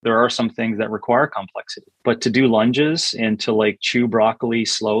There are some things that require complexity, but to do lunges and to like chew broccoli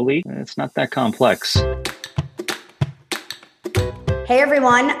slowly, it's not that complex. Hey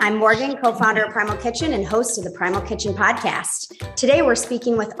everyone, I'm Morgan, co-founder of Primal Kitchen and host of the Primal Kitchen podcast. Today we're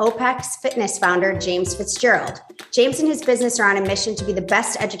speaking with OPEX Fitness founder James Fitzgerald. James and his business are on a mission to be the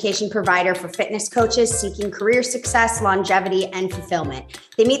best education provider for fitness coaches seeking career success, longevity, and fulfillment.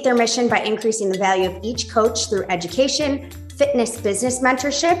 They meet their mission by increasing the value of each coach through education, fitness business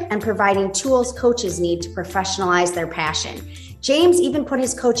mentorship, and providing tools coaches need to professionalize their passion. James even put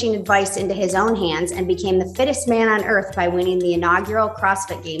his coaching advice into his own hands and became the fittest man on earth by winning the inaugural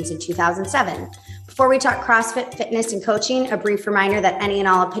CrossFit Games in 2007. Before we talk CrossFit, fitness, and coaching, a brief reminder that any and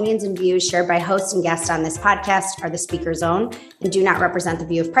all opinions and views shared by hosts and guests on this podcast are the speaker's own and do not represent the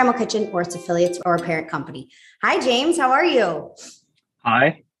view of Primal Kitchen or its affiliates or parent company. Hi, James. How are you?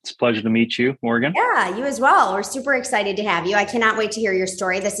 Hi. It's a pleasure to meet you, Morgan. Yeah, you as well. We're super excited to have you. I cannot wait to hear your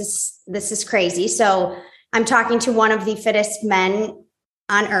story. This is crazy. So I'm talking to one of the fittest men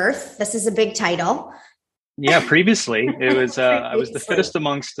on earth. This is a big title. Yeah, previously it was I was the fittest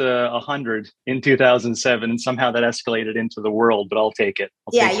amongst 100 in 2007, and somehow that escalated into the world. But I'll take it.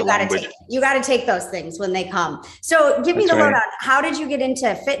 You got to take those things when they come. So give me the lowdown. How did you get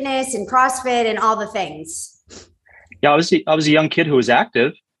into fitness and CrossFit and all the things? Yeah, I was a young kid who was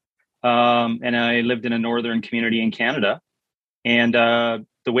active, and I lived in a northern community in Canada, and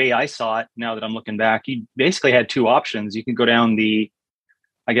the way I saw it, now that I'm looking back, you basically had two options. You can go down the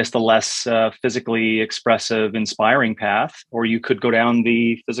less physically expressive, inspiring path, or you could go down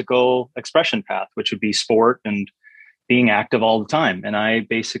the physical expression path, which would be sport and being active all the time. And I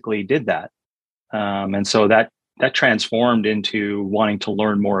basically did that. And so that transformed into wanting to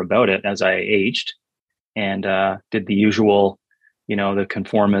learn more about it as I aged, and did the usual, the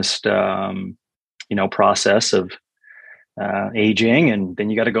conformist, process of aging, and then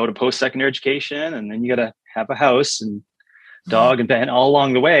you got to go to post-secondary education, and then you got to have a house and dog and pet. And all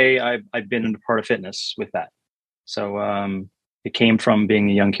along the way, I've been a part of fitness with that. So it came from being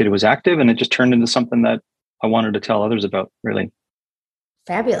a young kid who was active, and it just turned into something that I wanted to tell others about, really.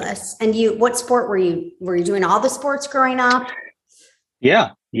 Fabulous. And what sport were you doing? All the sports growing up?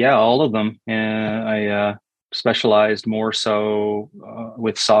 Yeah, all of them. I specialized more so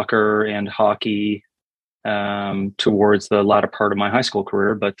with soccer and hockey towards the latter part of my high school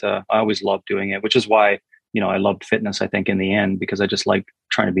career, but I always loved doing it, which is why, I loved fitness, I think, in the end, because I just like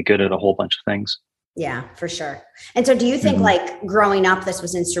trying to be good at a whole bunch of things. Yeah, for sure. And so do you think like growing up, this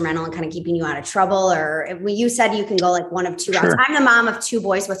was instrumental in kind of keeping you out of trouble? Or you said you can go like one of two routes. I'm the mom of two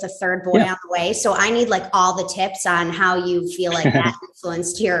boys with a third boy on the way. So I need like all the tips on how you feel like that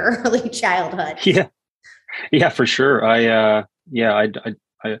influenced your early childhood. Yeah, for sure. I'd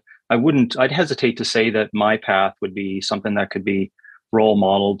hesitate to say that my path would be something that could be role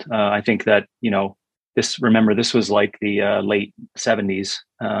modeled. I think that, this was like the late 70s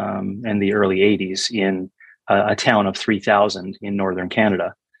and the early 80s in a town of 3,000 in northern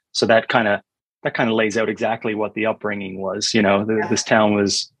Canada. So that kind of lays out exactly what the upbringing was. This town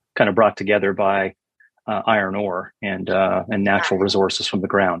was kind of brought together by iron ore and natural resources from the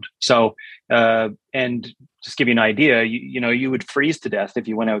ground. So, and just give you an idea, you would freeze to death if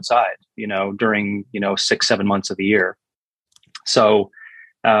you went outside, during, 6-7 months of the year. So,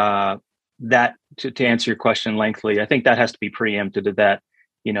 that to answer your question lengthily, I think that has to be preempted that,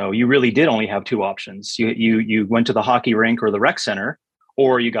 you really did only have two options. You went to the hockey rink or the rec center,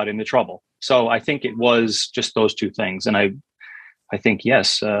 or you got into trouble. So I think it was just those two things. And I think,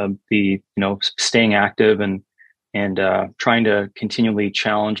 yes, staying active and trying to continually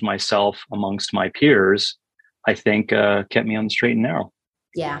challenge myself amongst my peers, I think kept me on the straight and narrow.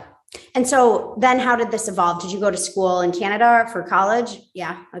 Yeah. And so then how did this evolve? Did you go to school in Canada for college?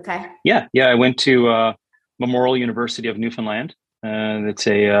 Yeah. Okay. Yeah. I went to Memorial University of Newfoundland. It's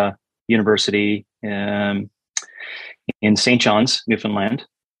a university in St. John's, Newfoundland,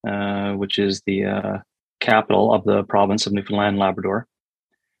 which is the capital of the province of Newfoundland and Labrador.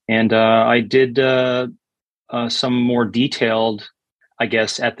 And I did some more detailed, I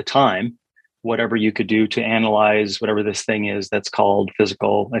guess, at the time, whatever you could do to analyze whatever this thing is that's called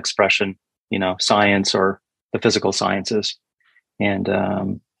physical expression, science or the physical sciences. And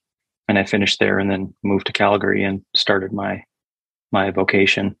I finished there and then moved to Calgary and started my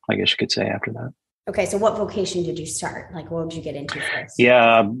vocation, I guess you could say, after that. Okay. So what vocation did you start? Like, what did you get into first?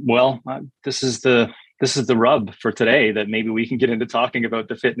 Yeah, well, this is the rub for today, that maybe we can get into talking about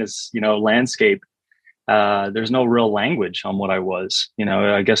the fitness, landscape. There's no real language on what I was.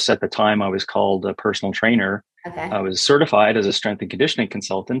 I guess at the time I was called a personal trainer. Okay. I was certified as a strength and conditioning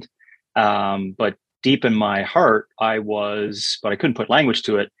consultant. But deep in my heart, but I couldn't put language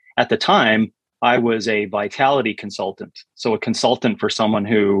to it. At the time, I was a vitality consultant. So a consultant for someone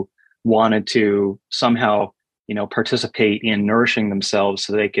who wanted to somehow, participate in nourishing themselves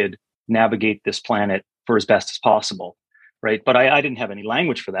so they could navigate this planet for as best as possible. Right. But I didn't have any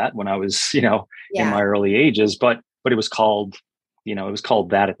language for that when I was, in my early ages, but it was called,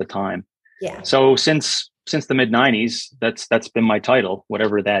 that at the time. Yeah. So since the mid 90s, that's been my title,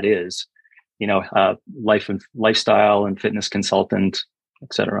 whatever that is, life and lifestyle and fitness consultant,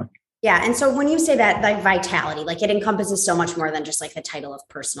 et cetera. Yeah. And so when you say that, like vitality, like it encompasses so much more than just like the title of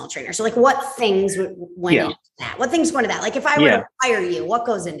personal trainer. So like what things went into that? What things go into that? Like if I were to hire you, what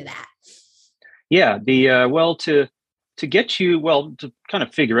goes into that? Yeah. To get you, to kind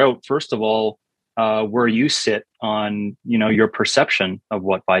of figure out, first of all, where you sit on, your perception of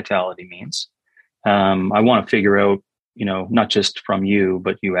what vitality means. I want to figure out, not just from you,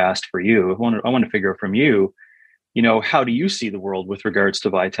 but you asked for you. I want to figure out from you, how do you see the world with regards to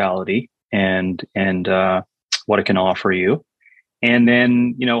vitality and what it can offer you? And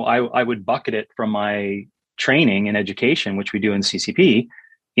then, I would bucket it from my training and education, which we do in CCP,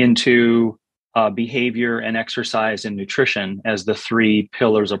 into behavior and exercise and nutrition as the three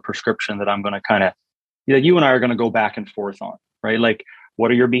pillars of prescription that I'm going to kind of, you and I are going to go back and forth on, right? Like,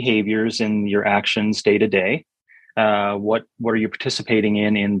 what are your behaviors and your actions day to day? What are you participating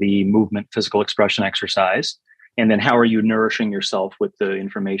in the movement, physical expression, exercise? And then how are you nourishing yourself with the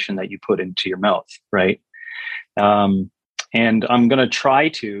information that you put into your mouth, right? And I'm going to try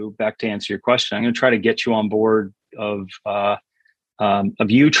to, back to answer your question, I'm going to try to get you on board of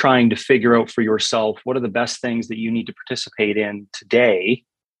you trying to figure out for yourself what are the best things that you need to participate in today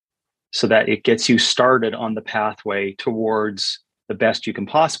so that it gets you started on the pathway towards the best you can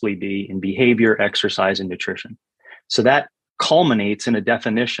possibly be in behavior, exercise, and nutrition. So that culminates in a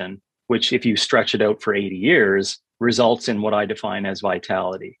definition, which if you stretch it out for 80 years, results in what I define as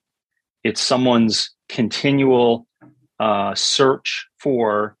vitality. It's someone's continual search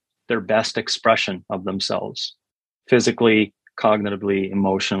for their best expression of themselves, physically, cognitively,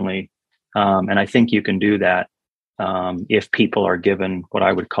 emotionally. And I think you can do that if people are given what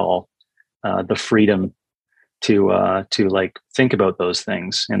I would call the freedom to like think about those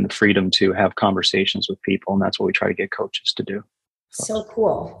things and the freedom to have conversations with people. And that's what we try to get coaches to do. So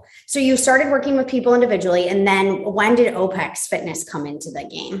cool. So you started working with people individually, and then when did OPEX Fitness come into the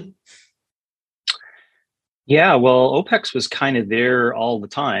game? Yeah, well, OPEX was kind of there all the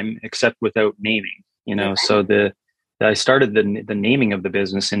time, except without naming, Okay. So I started the naming of the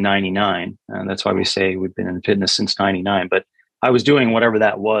business in 99. And that's why we say we've been in fitness since 99. But I was doing whatever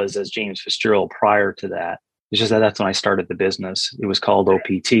that was as James Fitzgerald prior to that. It's just that's when I started the business. It was called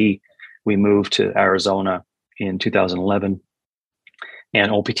OPT. We moved to Arizona in 2011.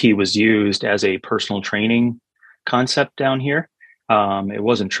 And OPT was used as a personal training concept down here. It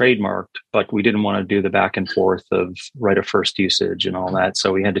wasn't trademarked, but we didn't want to do the back and forth of right of first usage and all that.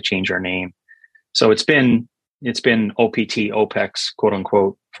 So we had to change our name. So it's been OPT, OPEX, quote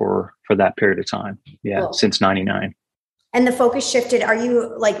unquote, for that period of time. Yeah, cool. Since 99. And the focus shifted. Are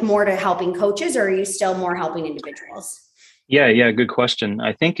you like more to helping coaches, or are you still more helping individuals? Yeah. Good question.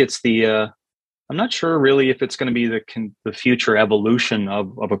 I think it's I'm not sure really if it's going to be the future evolution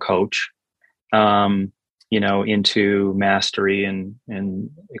of a coach, into mastery and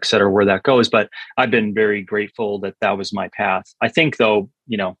et cetera, where that goes. But I've been very grateful that was my path. I think though,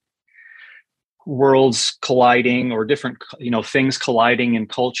 worlds colliding or different, things colliding in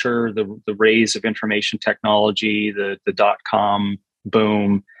culture, the rise of information technology, the .com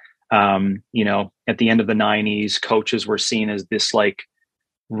boom, at the end of the 90s, coaches were seen as this like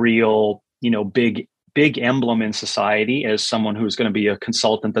real, big emblem in society as someone who's going to be a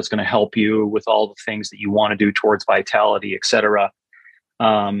consultant that's going to help you with all the things that you want to do towards vitality, et cetera.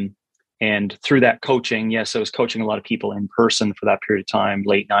 And through that coaching, yes, I was coaching a lot of people in person for that period of time,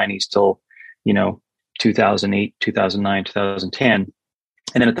 late 90s till 2008, 2009, 2010.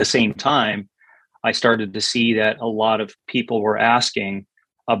 And then at the same time, I started to see that a lot of people were asking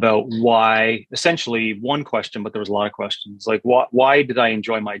about why, essentially one question, but there was a lot of questions like, why did I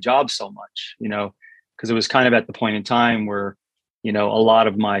enjoy my job so much? Because it was kind of at the point in time where, a lot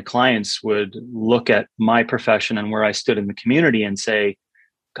of my clients would look at my profession and where I stood in the community and say,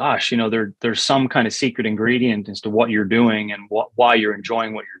 gosh, there's some kind of secret ingredient as to what you're doing and why you're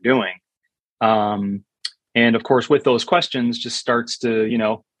enjoying what you're doing. And of course, with those questions just starts to,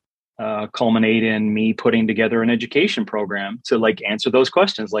 culminate in me putting together an education program to like answer those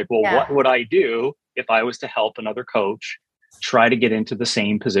questions. Like, well, what would I do if I was to help another coach try to get into the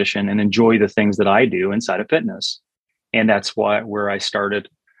same position and enjoy the things that I do inside of fitness? And that's where I started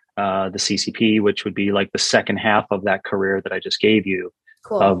the CCP, which would be like the second half of that career that I just gave you,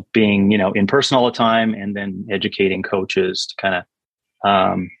 Cool. of being, in person all the time, and then educating coaches to kind of,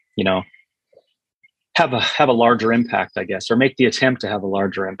 have a larger impact, I guess, or make the attempt to have a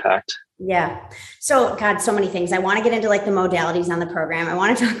larger impact. Yeah. So, God, so many things. I want to get into like the modalities on the program. I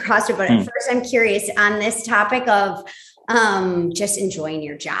want to talk CrossFit, but first I'm curious on this topic of just enjoying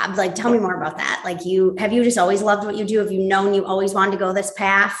your job. Like, tell me more about that. Like, have you just always loved what you do? Have you known you always wanted to go this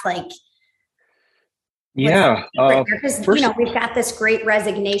path? Like, yeah. Because, we've got this great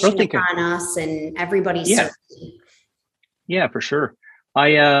resignation upon us and everybody's certainty. Yeah, for sure.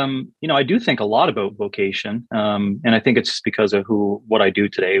 I do think a lot about vocation. And I think it's just because of what I do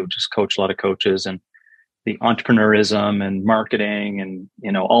today, which is coach a lot of coaches, and the entrepreneurism and marketing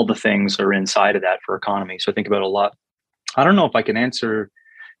and, all the things are inside of that for economy. So I think about a lot. I don't know if I can answer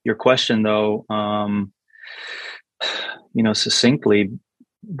your question though, succinctly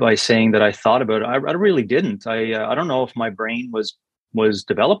by saying that I thought about it. I really didn't. I don't know if my brain was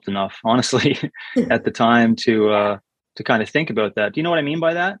developed enough, honestly, at the time to kind of think about that. Do you know what I mean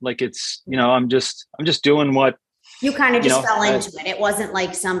by that? Like, it's, I'm just doing what you kind of just fell into it. It wasn't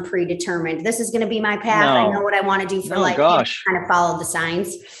like some predetermined, this is going to be my path. No, I know what I want to do for life. Gosh. Kind of followed the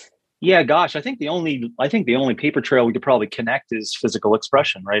signs. Yeah, gosh. I think the only paper trail we could probably connect is physical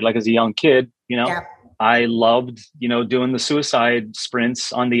expression, right? Like, as a young kid, I loved, doing the suicide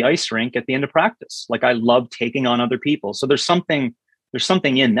sprints on the ice rink at the end of practice. Like, I loved taking on other people. So there's something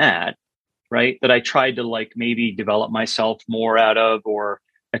in that, right, that I tried to like maybe develop myself more out of, or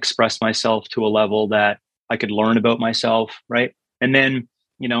express myself to a level that I could learn about myself, right? And then,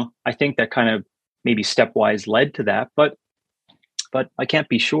 I think that kind of maybe stepwise led to that, but I can't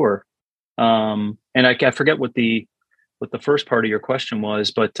be sure. And I forget what the first part of your question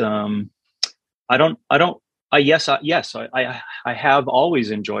was, but yes, I have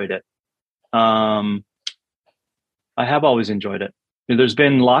always enjoyed it. I have always enjoyed it. There's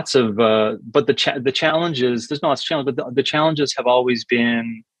been lots of, but the challenges, there's not lots of challenges, but the challenges have always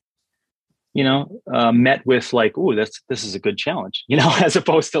been, met with like, "Ooh, this is a good challenge," as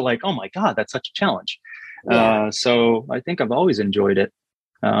opposed to like, "Oh my God, that's such a challenge." Yeah. So I think I've always enjoyed it.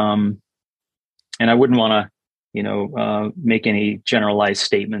 And I wouldn't want to, make any generalized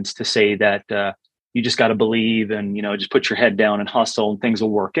statements to say that you just got to believe and, just put your head down and hustle and things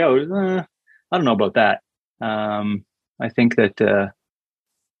will work out. I don't know about that. I think that,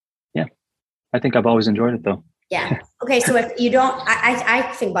 I think I've always enjoyed it though. Yeah. Okay. So if you don't, I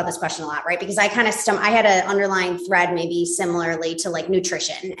think about this question a lot, right? Because I kind of I had an underlying thread, maybe similarly to like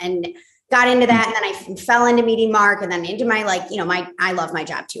nutrition, and got into that. And then I fell into meeting Mark, and then into my, I love my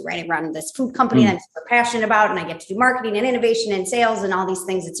job too, right? I run this food company that I'm super passionate about, and I get to do marketing and innovation and sales and all these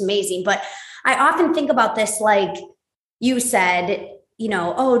things. It's amazing. But I often think about this, like you said,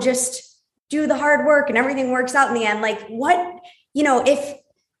 just do the hard work and everything works out in the end. Like, what,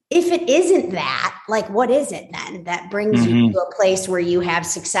 if it isn't that, like, what is it then that brings you to a place where you have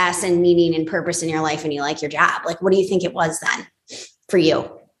success and meaning and purpose in your life and you like your job? Like, what do you think it was then for you?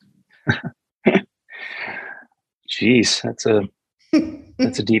 Jeez,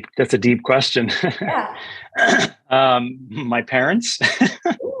 that's a deep question. Yeah. My parents,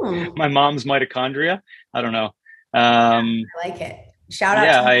 my mom's mitochondria. I don't know. I like it. Shout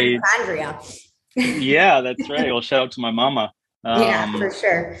out to mitochondria. Yeah, that's right. Well, shout out to my mama. Yeah, for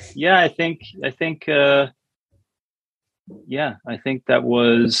sure. Yeah, I think that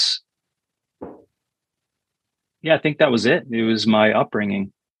was, I think that was it. It was my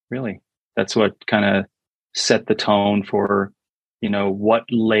upbringing, really. That's what kind of set the tone for, what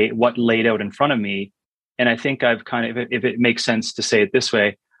laid out in front of me. And I think I've kind of, if it makes sense to say it this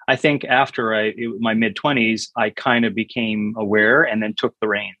way, I think after my mid-20s, I kind of became aware and then took the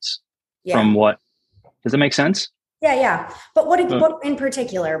reins from what, does that make sense? Yeah. But what in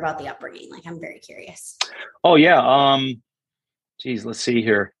particular about the upbringing? Like, I'm very curious. Oh yeah. Geez, let's see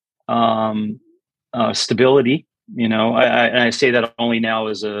here. Stability, I say that only now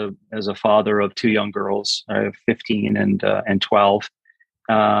as a father of two young girls, 15 and 12.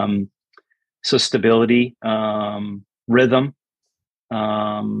 So stability, rhythm,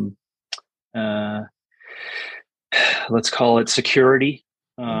 let's call it security.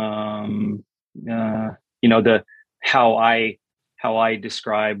 How I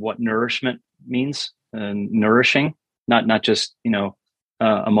describe what nourishment means, nourishing, not just,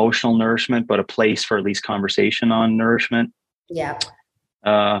 emotional nourishment, but a place for at least conversation on nourishment. Yeah.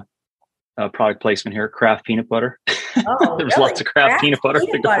 Product placement here, Kraft peanut butter. Oh, There's really? lots of Kraft peanut butter.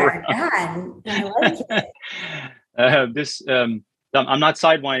 God, I like it. I'm not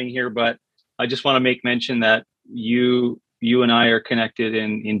sidewinding here, but I just want to make mention that you you and I are connected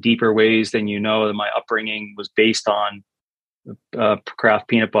in deeper ways than you know. That my upbringing was based on craft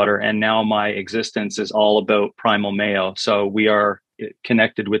peanut butter, and now my existence is all about Primal Mayo. So we are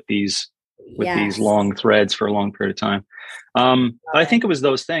connected with these long threads for a long period of time. But I think it was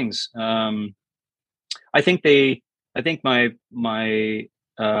those things. I think my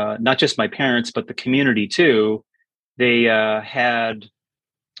not just my parents, but the community too. They had,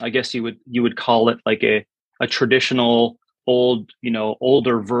 I guess you would call it like a traditional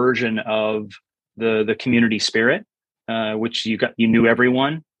older version of the community spirit, which you knew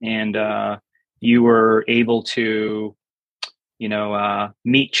everyone, and you were able to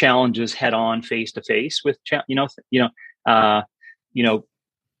meet challenges head on, face to face with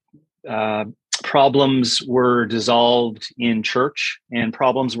problems were dissolved in church, and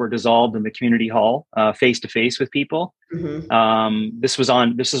problems were dissolved in the community hall, face to face with people. Mm-hmm. This was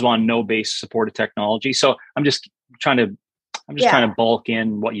on no base supported technology. So I'm just trying to bulk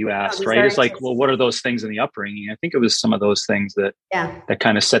in what you asked, right? It's like, well, what are those things in the upbringing? I think it was some of those things that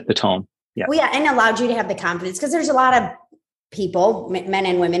kind of set the tone. Yeah. Well, and allowed you to have the confidence, because there's a lot of people, men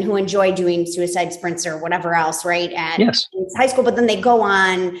and women, who enjoy doing suicide sprints or whatever else, right? In high school, but then they go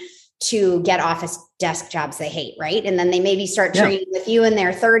on to get office desk jobs they hate, right? And then they maybe start training with you in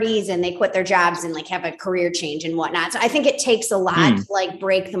their 30s, and they quit their jobs and like have a career change and whatnot. So I think it takes a lot to like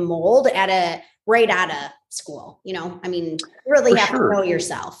break the mold right out of school. I mean, you really have to know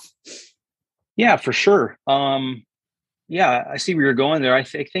yourself. Yeah, for sure. I see where you're going there. I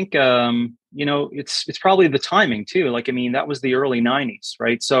think it's probably the timing too. Like, I mean, that was the early 90s,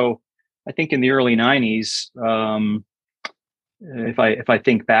 right? So I think in the early 90s, if I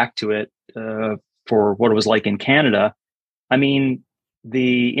think back to it, for what it was like in Canada, I mean,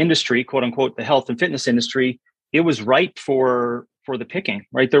 the industry, quote unquote, the health and fitness industry, it was ripe for the picking,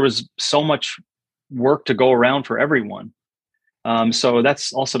 right? There was so much work to go around for everyone. So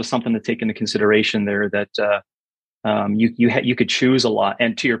that's also something to take into consideration there, that you could choose a lot.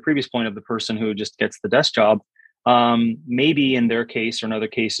 And to your previous point of the person who just gets the desk job, maybe in their case or in other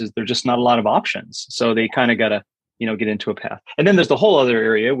cases, there's just not a lot of options. So they kind of got to get into a path. And then there's the whole other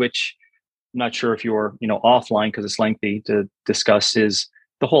area, which I'm not sure if you're, offline because it's lengthy to discuss, is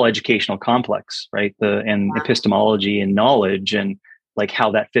the whole educational complex, right? Epistemology and knowledge, and like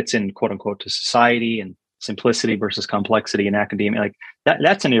how that fits in, quote unquote, to society, and simplicity versus complexity in academia. Like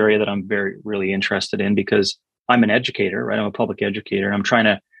that's an area that I'm really interested in, because I'm an educator, right? I'm a public educator, and I'm trying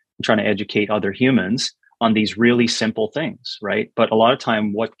to educate other humans on these really simple things, right? But a lot of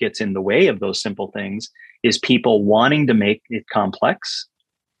time, what gets in the way of those simple things is people wanting to make it complex,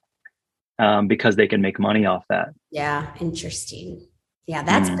 because they can make money off that. Yeah, interesting. Yeah,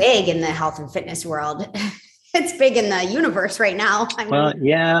 that's big in the health and fitness world. It's big in the universe right now. I mean,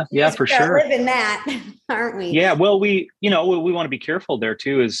 for sure. Live in that, aren't we? Yeah. Well, we want to be careful there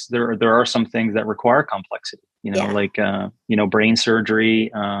too. Is there are some things that require complexity. Like brain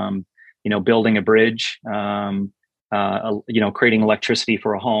surgery. Building a bridge. Creating electricity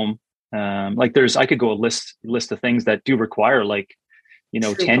for a home. I could go a list of things that do require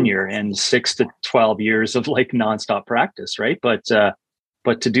tenure and 6 to 12 years of nonstop practice, right?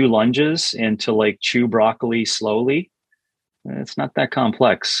 But to do lunges and to chew broccoli slowly, it's not that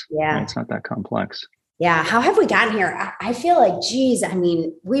complex. Yeah, right? It's not that complex. Yeah. How have we gotten here? I feel like, geez, I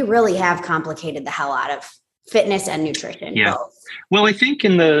mean, we really have complicated the hell out of fitness and nutrition. Yeah. Both. Well, I think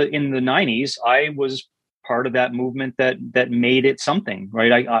in the 90s, I was part of that movement that made it something,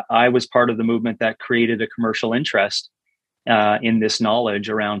 right? I was part of the movement that created a commercial interest in this knowledge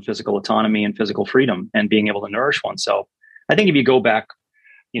around physical autonomy and physical freedom and being able to nourish oneself. I think if you go back,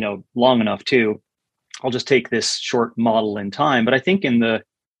 long enough too, I'll just take this short model in time, but I think in the,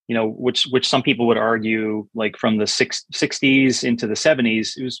 which some people would argue, from the 60s into the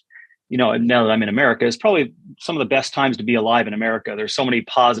 70s, it was, now that I'm in America, it's probably some of the best times to be alive in America. There's so many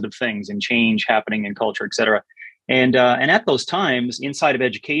positive things and change happening in culture, et cetera. And at those times, inside of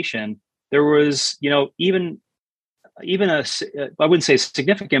education, there was, even I wouldn't say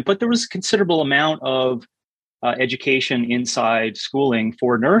significant, but there was a considerable amount of education inside schooling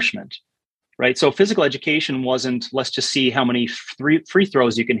for nourishment, right? So physical education wasn't, let's just see how many free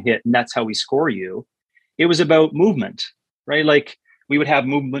throws you can hit, and that's how we score you. It was about movement, right? We would have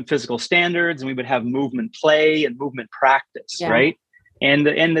movement physical standards, and we would have movement play and movement practice, right? And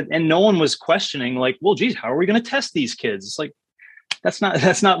no one was questioning, well, geez, how are we going to test these kids? It's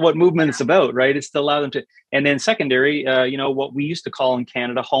that's not what movement is about, right? It's to allow them to. And then secondary, what we used to call in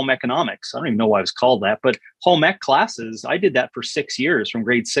Canada home economics. I don't even know why it was called that, but home ec classes. I did that for 6 years, from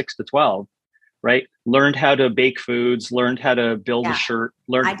grade 6 to 12. Right, learned how to bake foods, learned how to build a shirt,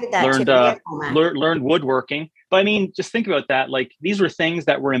 learned woodworking. But I mean, just think about that. Like, these were things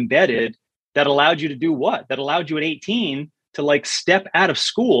that were embedded that allowed you to do what? That allowed you at 18 to like step out of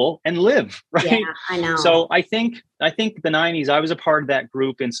school and live, right? Yeah, I know. So I think the 90s, I was a part of that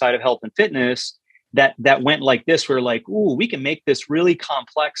group inside of health and fitness that went like this. We're like, ooh, we can make this really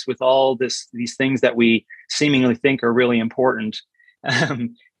complex with all these things that we seemingly think are really important,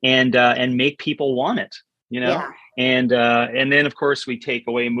 and make people want it, you know? Yeah. And then of course we take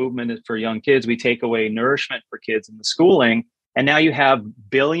away movement for young kids, we take away nourishment for kids in the schooling. And now you have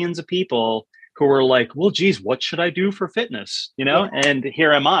billions of people who are like, well, geez, what should I do for fitness? You know? Yeah. And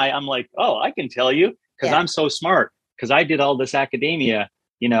here am I'm like, oh, I can tell you because Yeah. I'm so smart because I did all this academia,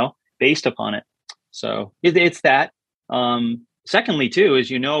 you know, based upon it. So it's that. Secondly, too,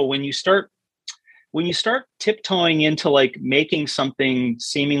 is, you know, when you start tiptoeing into like making something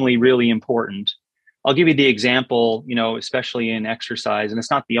seemingly really important, I'll give you the example, you know, especially in exercise, and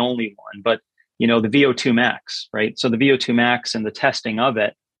it's not the only one, but, you know, the VO2 max, right? So the VO2 max and the testing of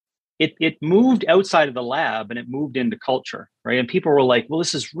it moved outside of the lab and it moved into culture, right? And people were like, well,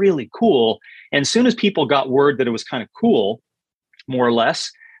 this is really cool. And as soon as people got word that it was kind of cool, more or less,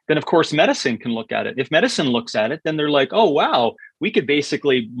 then of course medicine can look at it. If medicine looks at it, then they're like, oh, wow, we could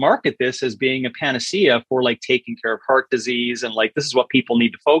basically market this as being a panacea for like taking care of heart disease. And like, this is what people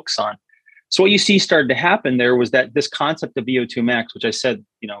need to focus on. So what you see started to happen there was that this concept of VO2 max, which I said,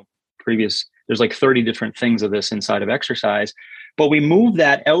 you know, there's like 30 different things of this inside of exercise, but we moved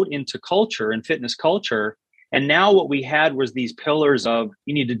that out into culture and fitness culture. And now what we had was these pillars of,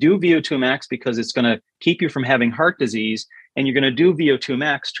 you need to do VO2 max because it's going to keep you from having heart disease. And you're going to do VO2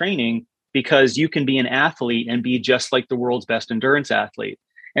 max training because you can be an athlete and be just like the world's best endurance athlete.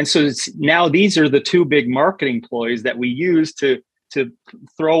 And so now these are the two big marketing ploys that we use to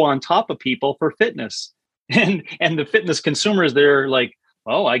throw on top of people for fitness. And the fitness consumers, they're like,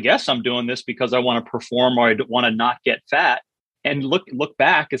 oh, I guess I'm doing this because I want to perform or I want to not get fat. And look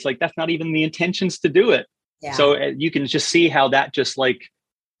back, it's like, that's not even the intentions to do it. Yeah. So you can just see how that just like,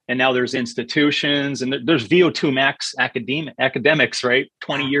 and now there's institutions and there's VO2 max academics, right?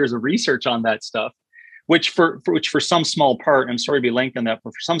 20 years of research on that stuff, which for some small part, I'm sorry to be length on that,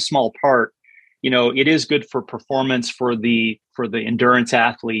 but for some small part, you know, it is good for performance for the endurance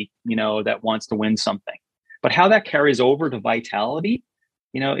athlete, you know, that wants to win something. But how that carries over to vitality,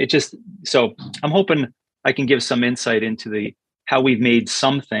 you know, so I'm hoping I can give some insight into how we've made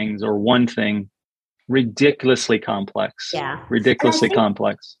some things or one thing ridiculously complex. Yeah. Ridiculously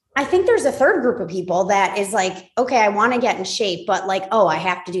complex. I think there's a third group of people that is like, okay, I want to get in shape, but like, oh, I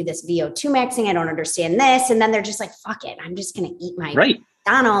have to do this VO2 maxing. I don't understand this. And then they're just like, fuck it. I'm just going to eat my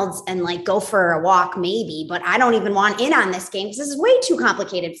McDonald's and like go for a walk maybe, but I don't even want in on this game because this is way too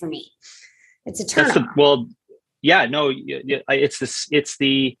complicated for me. It's a turn on.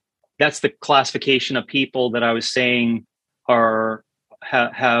 That's the classification of people that I was saying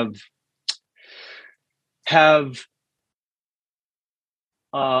have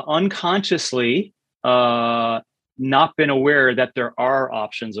unconsciously not been aware that there are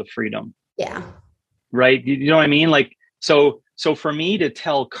options of freedom. Yeah. Right. You know what I mean? Like, so for me to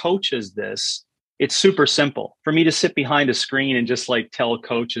tell coaches this, it's super simple for me to sit behind a screen and just like tell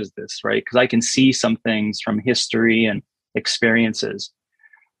coaches this, right? Because I can see some things from history and experiences.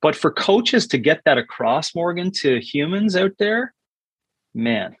 But for coaches to get that across, Morgan, to humans out there,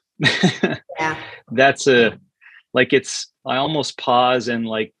 man, yeah, I almost pause and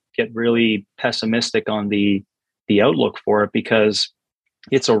like get really pessimistic on the outlook for it, because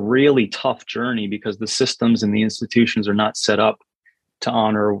it's a really tough journey because the systems and the institutions are not set up to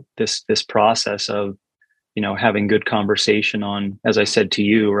honor this process of, you know, having good conversation on, as I said to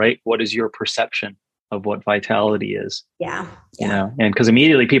you, right? What is your perception of what vitality is? Yeah. You know, and because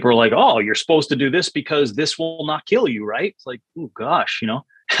immediately people are like, oh, you're supposed to do this because this will not kill you, right? It's like, oh gosh, you know,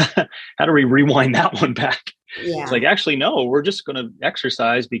 how do we rewind that one back? Yeah. It's like, actually, no, we're just going to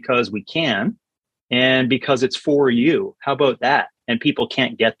exercise because we can and because it's for you. How about that? And people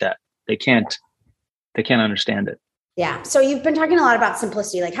can't get that. They can't understand it. Yeah. So you've been talking a lot about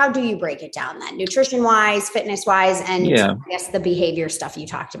simplicity. Like, how do you break it down then? Nutrition wise, fitness wise, and I guess the behavior stuff you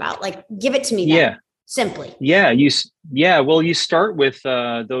talked about. Like, give it to me then, simply. Yeah. Well, you start with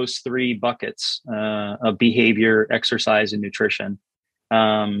those three buckets of behavior, exercise, and nutrition.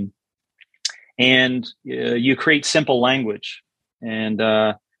 And you create simple language. And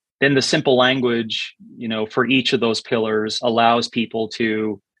then the simple language, you know, for each of those pillars allows people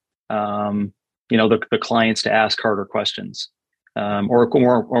to, you know, the clients to ask harder questions, or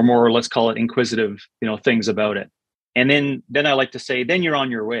more, let's call it inquisitive, you know, things about it. And then I like to say, then you're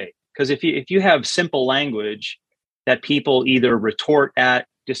on your way. Because if you have simple language that people either retort at,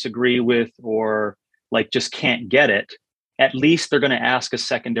 disagree with, or like just can't get it, at least they're going to ask a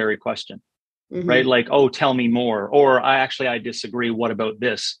secondary question, right? Like, oh, tell me more, or I disagree. What about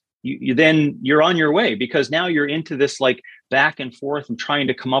this? You then you're on your way, because now you're into this like back and forth and trying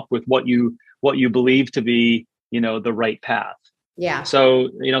to come up with what you believe to be, the right path. Yeah. So,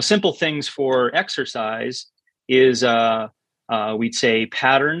 simple things for exercise is we'd say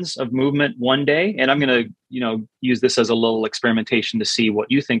patterns of movement one day. And I'm going to, use this as a little experimentation to see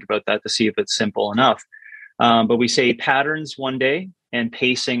what you think about that, to see if it's simple enough. But we say patterns one day and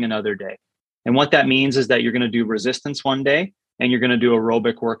pacing another day. And what that means is that you're going to do resistance one day and you're going to do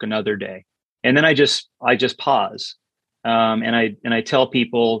aerobic work another day. And then I just pause. And I tell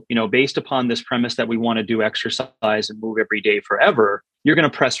people, based upon this premise that we want to do exercise and move every day forever, you're going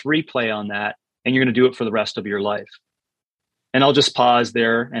to press replay on that and you're going to do it for the rest of your life. And I'll just pause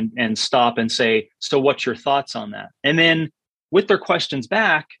there and stop and say, so what's your thoughts on that? And then with their questions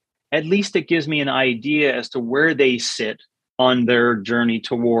back, at least it gives me an idea as to where they sit on their journey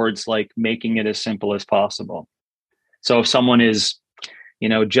towards like making it as simple as possible. So if someone is,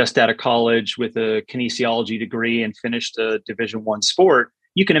 just out of college with a kinesiology degree and finished a Division I sport,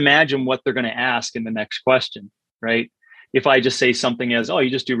 you can imagine what they're going to ask in the next question, right? If I just say something as, oh, you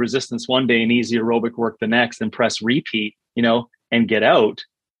just do resistance one day and easy aerobic work the next and press repeat, and get out,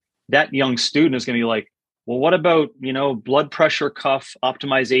 that young student is going to be like, well, what about, blood pressure cuff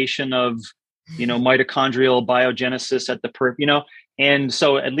optimization of, mitochondrial biogenesis at the and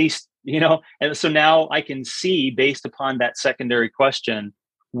so at least, and so now I can see based upon that secondary question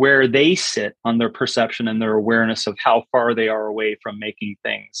where they sit on their perception and their awareness of how far they are away from making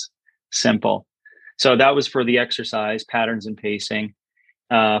things simple. So that was for the exercise, patterns and pacing.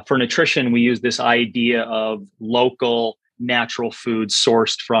 For nutrition, we use this idea of local natural food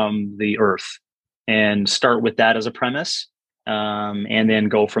sourced from the earth and start with that as a premise, and then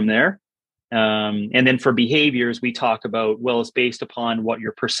go from there. And then for behaviors, we talk about, well, it's based upon what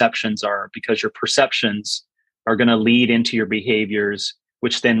your perceptions are, because your perceptions are going to lead into your behaviors,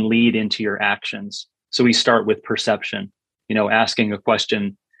 which then lead into your actions. So we start with perception, asking a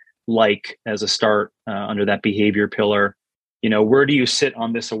question like as a start under that behavior pillar, where do you sit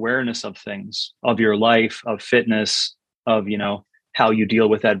on this awareness of things, of your life, of fitness, of, how you deal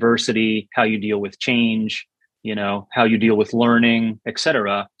with adversity, how you deal with change, how you deal with learning,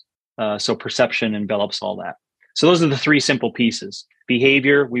 etc. So perception envelops all that. So those are the three simple pieces.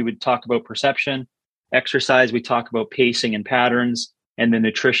 Behavior, we would talk about perception. Exercise, we talk about pacing and patterns. And then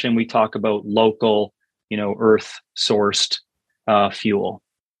nutrition, we talk about local, earth sourced fuel.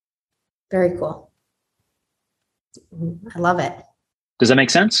 Very cool. I love it. Does that make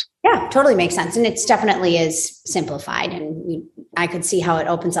sense? Yeah, totally makes sense. And it's definitely is simplified, and I could see how it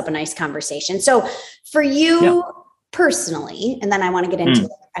opens up a nice conversation. So for you personally, and then I want to get into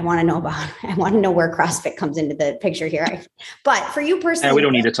I want to know where CrossFit comes into the picture here. But for you personally, and we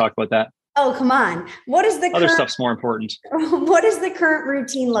don't need to talk about that. Oh, come on. What is the other stuff's more important? What does the current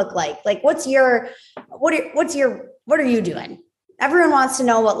routine look like? Like, what are you doing? Everyone wants to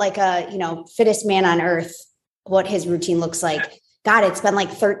know what like a, fittest man on earth, what his routine looks like. God, it's been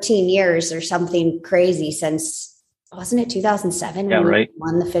like 13 years or something crazy since, wasn't it 2007? Yeah, right.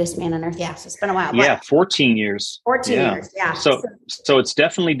 Won the fittest man on earth. Yeah. So it's been a while. Yeah. 14 years. 14 years. Yeah. So it's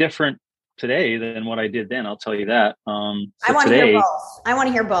definitely different today than what I did then. I'll tell you that. I want to hear both. I want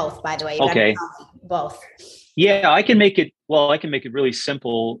to hear both, by the way. Okay. Both. Yeah, I can make it really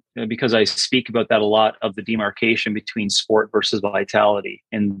simple because I speak about that a lot, of the demarcation between sport versus vitality.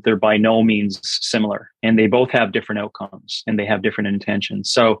 And they're by no means similar. And they both have different outcomes and they have different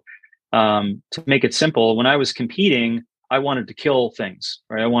intentions. So to make it simple, when I was competing, I wanted to kill things,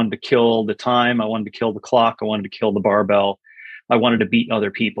 right? I wanted to kill the time. I wanted to kill the clock. I wanted to kill the barbell. I wanted to beat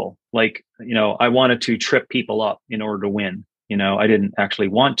other people. Like, I wanted to trip people up in order to win. I didn't actually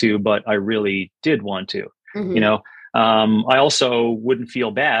want to, but I really did want to. Mm-hmm. I also wouldn't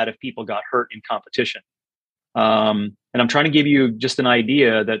feel bad if people got hurt in competition. And I'm trying to give you just an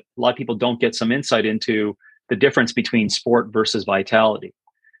idea that a lot of people don't get some insight into the difference between sport versus vitality.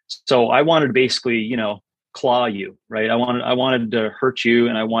 So I wanted to basically, claw you, right? I wanted to hurt you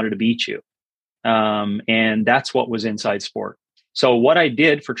and I wanted to beat you. And that's what was inside sport. So what I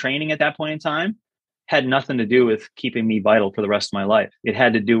did for training at that point in time had nothing to do with keeping me vital for the rest of my life. It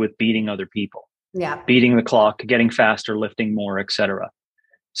had to do with beating other people. Yeah. Beating the clock, getting faster, lifting more, etc.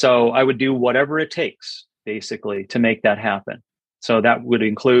 So I would do whatever it takes basically to make that happen. So that would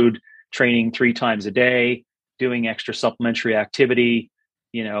include training 3 times a day, doing extra supplementary activity,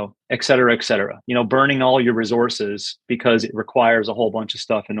 et cetera, burning all your resources because it requires a whole bunch of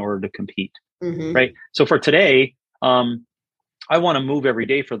stuff in order to compete. Mm-hmm. Right. So for today, I want to move every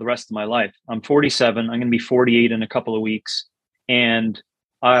day for the rest of my life. I'm 47. I'm going to be 48 in a couple of weeks. And,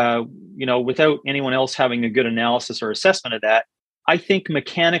 without anyone else having a good analysis or assessment of that, I think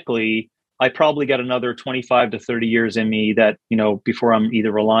mechanically, I probably got another 25 to 30 years in me that, before I'm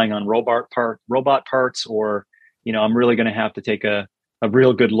either relying on robot parts, or, I'm really going to have to take a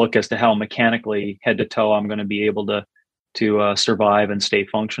real good look as to how mechanically head to toe I'm going to be able to survive and stay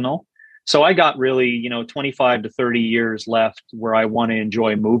functional. So I got really, 25 to 30 years left where I want to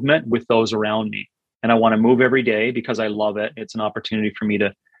enjoy movement with those around me. And I want to move every day because I love it. It's an opportunity for me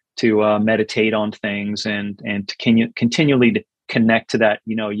to meditate on things and to continually to connect to that,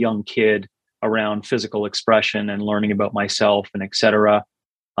 young kid around physical expression and learning about myself and et cetera.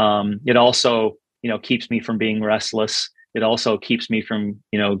 It also, keeps me from being restless. It also keeps me from,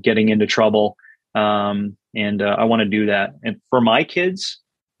 getting into trouble. And I want to do that. And for my kids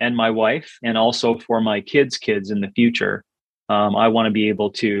and my wife, and also for my kids' kids in the future, I want to be able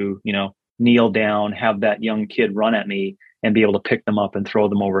to, kneel down, have that young kid run at me and be able to pick them up and throw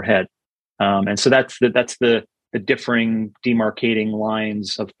them overhead. And so that's the differing demarcating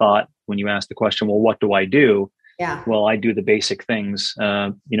lines of thought when you ask the question, well, what do I do? Yeah. Well, I do the basic things,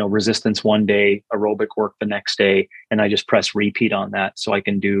 resistance one day, aerobic work the next day, and I just press repeat on that so I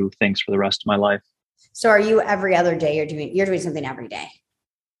can do things for the rest of my life. So are you every other day you're doing something every day?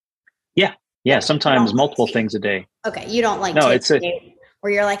 Yeah. Sometimes multiple things a day. Okay. You don't like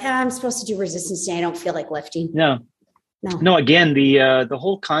where you're like, I'm supposed to do resistance today. I don't feel like lifting. No. Again, the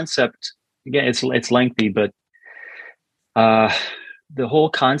whole concept, again, it's lengthy, but the whole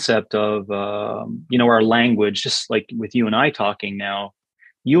concept of our language, just like with you and I talking now,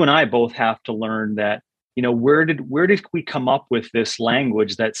 you and I both have to learn that, where did we come up with this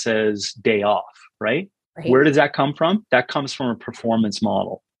language that says day off, right? Where does that come from? That comes from a performance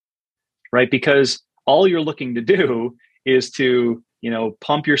model, right? Because all you're looking to do is to,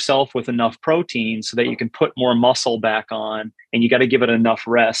 pump yourself with enough protein so that you can put more muscle back on, and you got to give it enough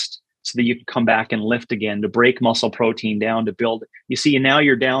rest so that you can come back and lift again, to break muscle protein down, to build. You see, now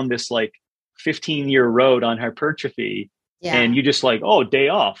you're down this like 15-year road on hypertrophy, and you just like, oh, day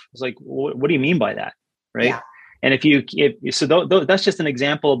off. It's like, what do you mean by that? Right. Yeah. And that's just an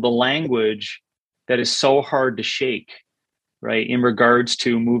example of the language that is so hard to shake, right, in regards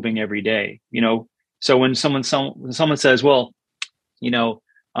to moving every day. So when someone says, well,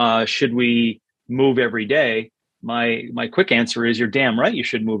 should we move every day? My quick answer is, you're damn right you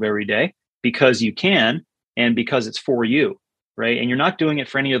should move every day, because you can, and because it's for you, right? And you're not doing it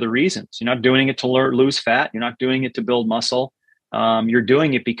for any other reasons. You're not doing it to lose fat. You're not doing it to build muscle. You're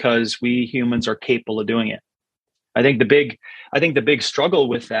doing it because we humans are capable of doing it. I think the big struggle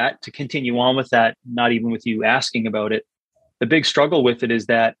with that, to continue on with that, not even with you asking about it, the big struggle with it is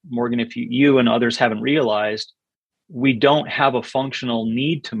that, Morgan, if you and others haven't realized, we don't have a functional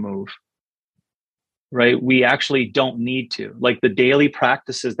need to move, right? We actually don't need to. Like the daily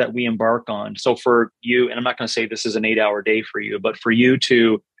practices that we embark on. So for you, and I'm not going to say this is an 8-hour day for you, but for you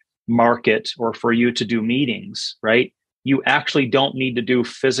to market or for you to do meetings, right? You actually don't need to do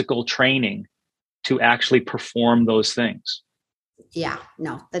physical training to actually perform those things. Yeah,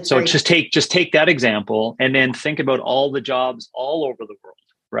 no, that's so just take that example, and then think about all the jobs all over the world,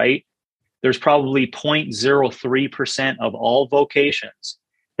 right? There's probably 0.03% of all vocations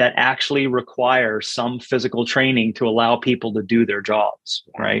that actually require some physical training to allow people to do their jobs,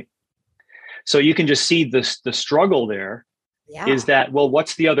 right? So you can just see the struggle there is that, well,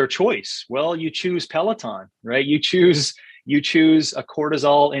 what's the other choice? Well, you choose Peloton, right? You choose a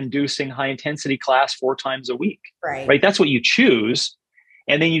cortisol-inducing high-intensity class 4 times a week, right? That's what you choose.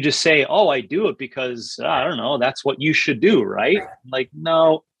 And then you just say, oh, I do it because, I don't know, that's what you should do, right? Like,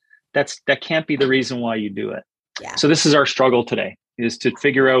 no, that can't be the reason why you do it. Yeah. So this is our struggle today, is to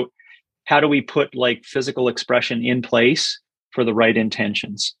figure out, how do we put like physical expression in place for the right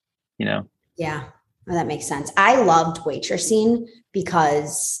intentions, Yeah, well, that makes sense. I loved waitressing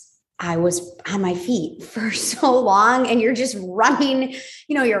because I was on my feet for so long, and you're just running,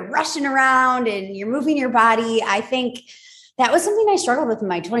 you're rushing around and you're moving your body. I think that was something I struggled with in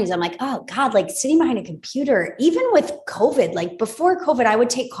my 20s. I'm like, oh God, like sitting behind a computer, even with COVID, like before COVID, I would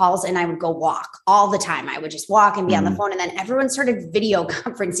take calls and I would go walk all the time. I would just walk and be on the phone. And then everyone started video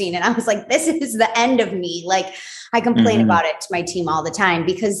conferencing. And I was like, this is the end of me. Like I complain about it to my team all the time,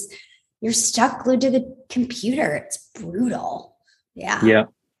 because you're stuck glued to the computer. It's brutal. Yeah.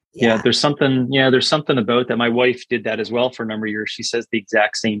 There's something about that. My wife did that as well for a number of years. She says the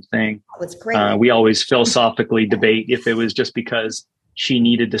exact same thing. Oh, it's great. We always philosophically debate if it was just because she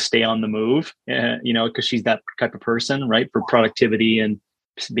needed to stay on the move, because she's that type of person, right? For productivity and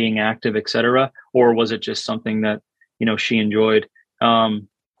being active, et cetera. Or was it just something that, she enjoyed. And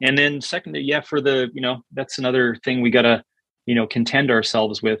then secondly, yeah, for the, that's another thing we got to, contend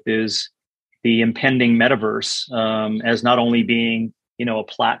ourselves with is the impending metaverse, as not only being, a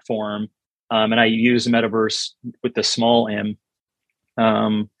platform. And I use metaverse with the small m,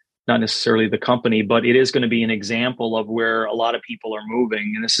 not necessarily the company, but it is going to be an example of where a lot of people are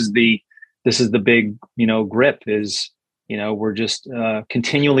moving. And this is the big, grip is, we're just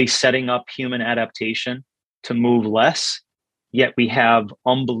continually setting up human adaptation to move less, yet we have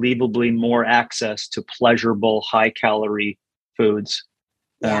unbelievably more access to pleasurable, high calorie foods.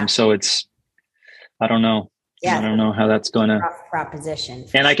 Yeah. So I don't know. Yeah. I don't know how that's going to proposition.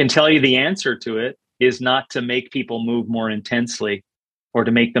 And I can tell you the answer to it is not to make people move more intensely or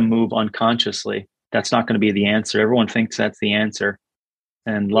to make them move unconsciously. That's not going to be the answer. Everyone thinks that's the answer.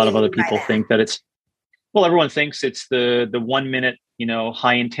 And a lot of other people think that everyone thinks it's the 1 minute,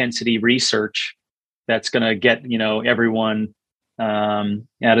 high intensity research that's going to get, everyone out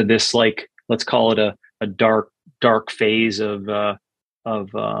of this, like, let's call it a dark phase of a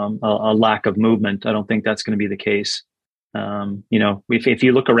lack of movement. I don't think that's going to be the case. If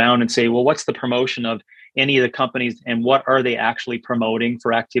you look around and say, well, what's the promotion of any of the companies and what are they actually promoting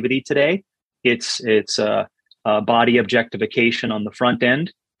for activity today? It's body objectification on the front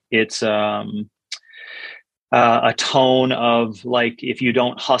end. It's a tone of like, if you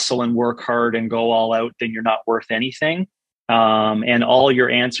don't hustle and work hard and go all out, then you're not worth anything. And all your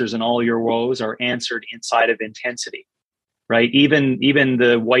answers and all your woes are answered inside of intensity, right? Even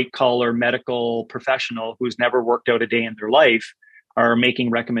the white collar medical professional who's never worked out a day in their life are making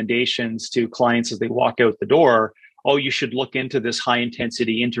recommendations to clients as they walk out the door. Oh, you should look into this high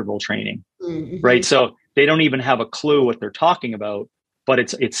intensity interval training, right? So they don't even have a clue what they're talking about, but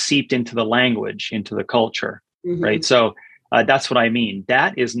it's seeped into the language, into the culture, right? So that's what I mean.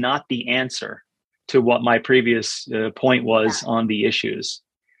 That is not the answer to what my previous point was on the issues.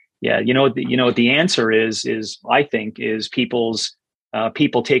 Yeah, the answer is I think is people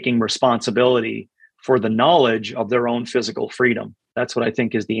taking responsibility for the knowledge of their own physical freedom. That's what I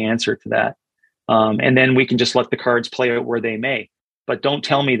think is the answer to that. And then we can just let the cards play out where they may. But don't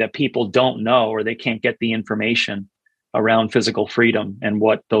tell me that people don't know or they can't get the information around physical freedom and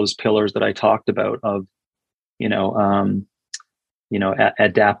what those pillars that I talked about of,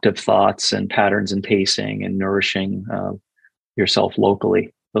 adaptive thoughts and patterns and pacing and nourishing yourself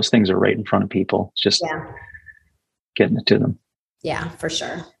locally. Those things are right in front of people. It's just getting it to them. Yeah, for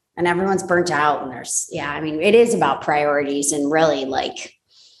sure. And everyone's burnt out and it is about priorities and really like,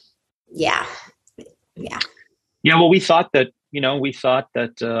 yeah. Well, we thought that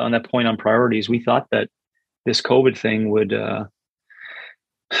on that point on priorities, we thought that this COVID thing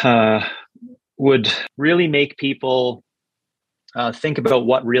would really make people think about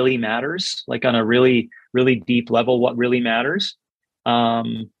what really matters, like on a really, really deep level, what really matters.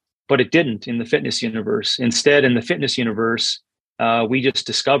 But it didn't in the fitness universe. Instead, in the fitness universe, we just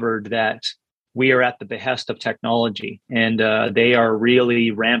discovered that we are at the behest of technology, and they are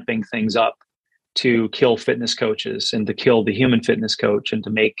really ramping things up to kill fitness coaches and to kill the human fitness coach and to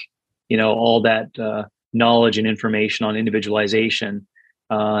make, all that knowledge and information on individualization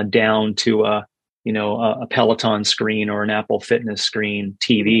down to a Peloton screen or an Apple Fitness screen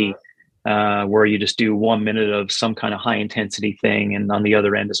TV, where you just do 1 minute of some kind of high intensity thing, and on the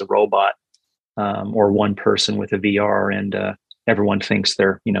other end is a robot or one person with a VR, and everyone thinks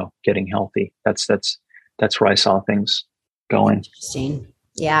they're getting healthy. That's where I saw things going. Interesting.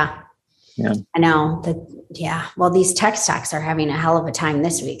 Yeah. I know that. Yeah. Well, these tech stocks are having a hell of a time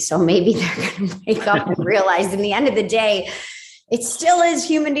this week, so maybe they're going to wake up and realize in the end of the day, it still is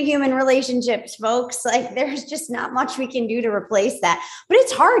human to human relationships, folks. Like there's just not much we can do to replace that. But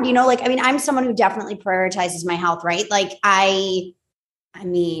it's hard, I'm someone who definitely prioritizes my health, right? Like I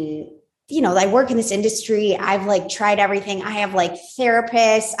work in this industry. I've tried everything. I have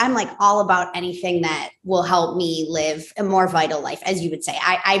therapists. I'm all about anything that will help me live a more vital life, as you would say.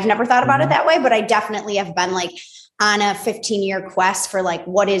 I've never thought about it that way, but I definitely have been on a 15-year quest for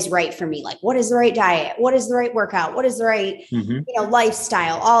what is right for me. What is the right diet? What is the right workout? What is the right,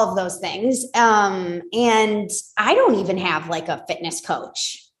 lifestyle, all of those things. And I don't even have a fitness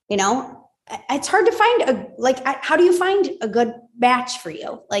coach, it's hard to find how do you find a good match for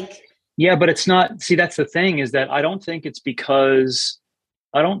you? Yeah, but it's not, see, that's the thing is that I don't think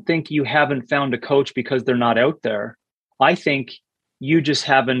you haven't found a coach because they're not out there. I think you just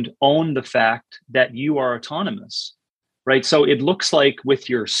haven't owned the fact that you are autonomous, right? So it looks like with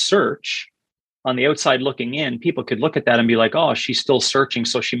your search on the outside looking in, people could look at that and be like, oh, she's still searching,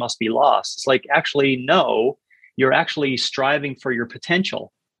 so she must be lost. It's actually, no, you're actually striving for your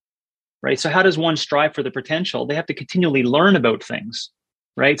potential. right? So how does one strive for the potential? They have to continually learn about things,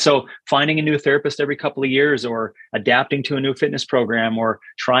 right? So finding a new therapist every couple of years, or adapting to a new fitness program, or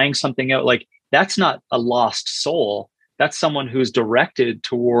trying something out, like that's not a lost soul. That's someone who's directed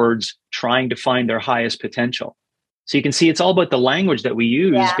towards trying to find their highest potential. So you can see it's all about the language that we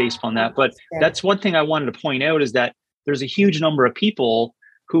use based on that. But that's one thing I wanted to point out, is that there's a huge number of people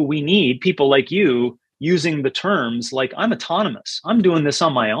who we need, people like you, using the terms like, I'm autonomous, I'm doing this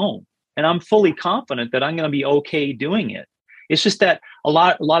on my own, and I'm fully confident that I'm going to be okay doing it. It's just that a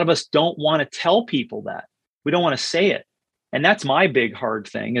lot of us don't want to tell people that. We don't want to say it. And that's my big hard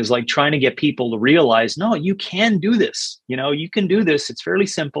thing, is like trying to get people to realize, no, you can do this. You can do this. It's fairly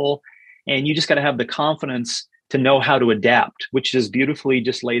simple. And you just got to have the confidence to know how to adapt, which is beautifully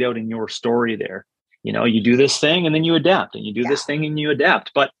just laid out in your story there. You do this thing and then you adapt, and you do this thing and you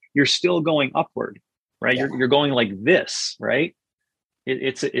adapt, but you're still going upward, right? Yeah. You're going like this, right?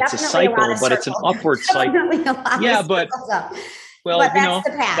 It's a cycle, but it's an upward cycle. Yeah, but that's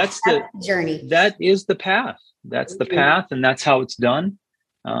the path. That's the journey. That is the path. That's the path, and that's how it's done.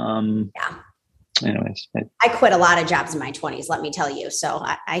 Anyways, I quit a lot of jobs in my 20s, let me tell you. So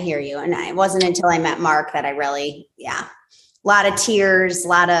I hear you. And it wasn't until I met Mark that I really, a lot of tears, a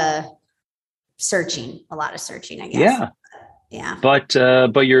lot of searching, I guess. Yeah. But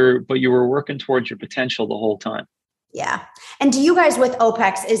you were working towards your potential the whole time. Yeah. And do you guys with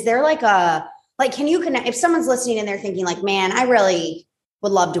OPEX, is there can you connect, if someone's listening and they're thinking like, man, I really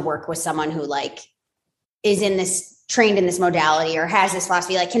would love to work with someone who is trained in this modality or has this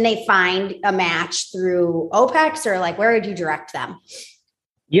philosophy, can they find a match through OPEX, or where would you direct them?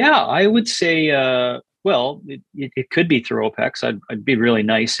 Yeah, I would say, it could be through OPEX. I'd be really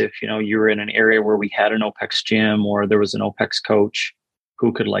nice if, you were in an area where we had an OPEX gym, or there was an OPEX coach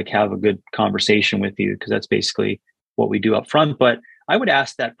who could have a good conversation with you, because that's basically what we do up front. But I would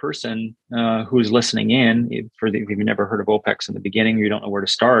ask that person who's listening in, if you've never heard of OPEX in the beginning, or you don't know where to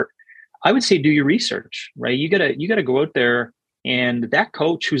start, I would say do your research, right? You gotta go out there, and that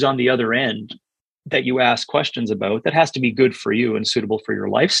coach who's on the other end that you ask questions about, that has to be good for you and suitable for your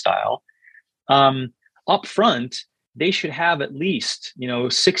lifestyle. Up front, they should have at least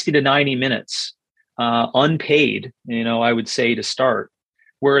 60 to 90 minutes unpaid, I would say, to start,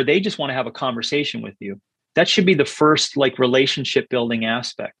 where they just want to have a conversation with you. That should be the first relationship building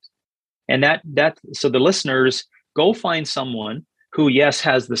aspect. And so the listeners, go find someone who, yes,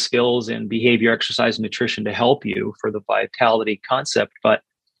 has the skills in behavior, exercise, and nutrition to help you for the vitality concept. But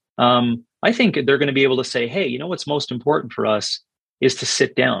I think they're going to be able to say, hey, what's most important for us is to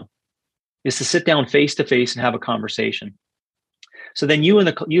sit down face to face and have a conversation. So then you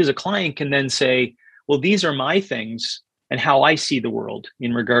as a client can then say, well, these are my things and how I see the world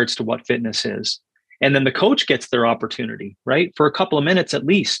in regards to what fitness is. And then the coach gets their opportunity, right, for a couple of minutes at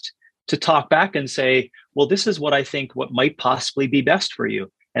least, to talk back and say, well, this is what I think what might possibly be best for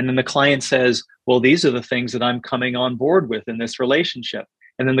you. And then the client says, well, these are the things that I'm coming on board with in this relationship.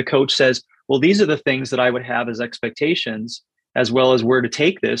 And then the coach says, well, these are the things that I would have as expectations, as well as where to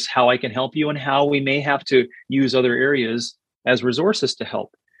take this, how I can help you, and how we may have to use other areas as resources to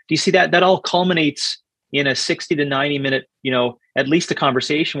help. Do you see that? That all culminates in a 60 to 90 minute, at least a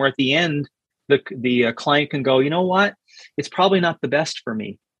conversation where at the end, the client can go, you know what, it's probably not the best for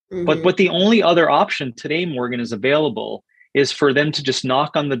me. Mm-hmm. But the only other option today, Morgan, is available is for them to just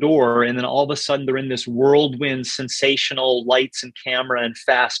knock on the door, and then all of a sudden they're in this whirlwind, sensational lights and camera and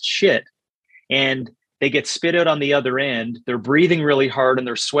fast shit. And they get spit out on the other end. They're breathing really hard and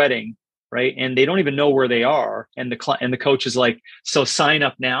they're sweating, right? And they don't even know where they are. And the coach is like, so sign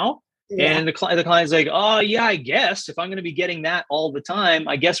up now? Yeah. And the client's like, oh yeah, I guess if I'm going to be getting that all the time,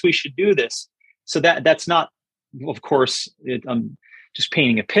 I guess we should do this. So that's not, of course, I'm just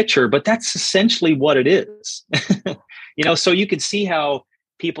painting a picture, but that's essentially what it is. So you can see how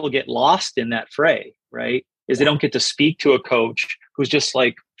people get lost in that fray, right? Is they don't get to speak to a coach who's just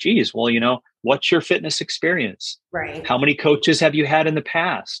like, geez, well, what's your fitness experience? Right. How many coaches have you had in the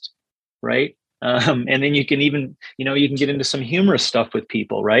past? Right. And then you can even, you can get into some humorous stuff with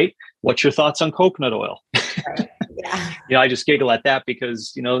people, right? What's your thoughts on coconut oil? Right. Yeah. I just giggle at that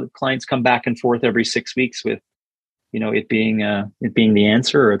because, clients come back and forth every 6 weeks with, it being the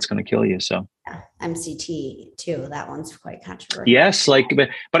answer, or it's going to kill you. So yeah. MCT too. That one's quite controversial. Yes.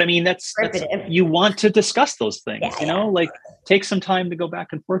 But I mean, that's you want to discuss those things, take some time to go back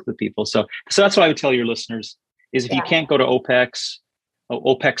and forth with people. So that's what I would tell your listeners is if you can't go to OPEX,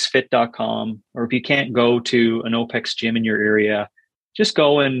 opexfit.com, or if you can't go to an OPEX gym in your area, just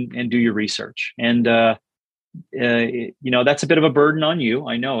go and do your research. And that's a bit of a burden on you.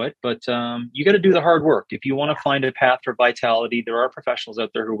 I know it, but you got to do the hard work. If you want to find a path for vitality, there are professionals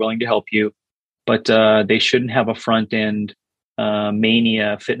out there who are willing to help you, but they shouldn't have a front end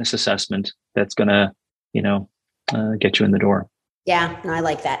mania fitness assessment that's going to, get you in the door. Yeah, no, I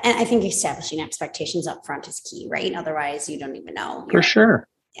like that. And I think establishing expectations up front is key, right? Otherwise you don't even know. For sure.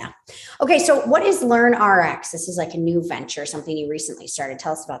 Yeah. Okay. So what is Learn RX? This is like a new venture, something you recently started.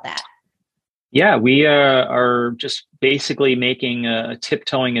 Tell us about that. Yeah, we are just basically making a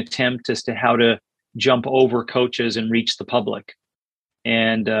tiptoeing attempt as to how to jump over coaches and reach the public.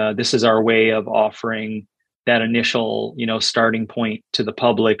 And this is our way of offering that initial, starting point to the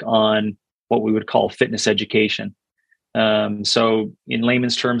public on what we would call fitness education. So in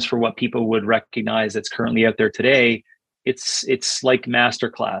layman's terms, for what people would recognize that's currently out there today, it's like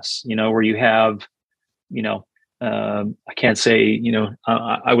masterclass, where you have, I can't say,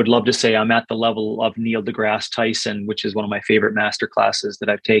 I would love to say I'm at the level of Neil deGrasse Tyson, which is one of my favorite master classes that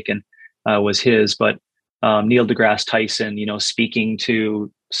I've taken, was his. But Neil deGrasse Tyson, speaking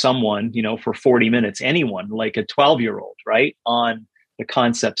to someone, for 40 minutes, anyone like a 12-year-old, right, on the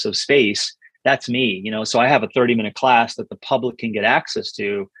concepts of space. That's me, so I have a 30-minute class that the public can get access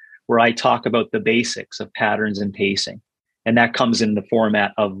to, where I talk about the basics of patterns and pacing. And that comes in the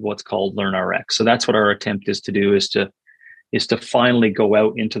format of what's called Learn RX. So that's what our attempt is to do, is to finally go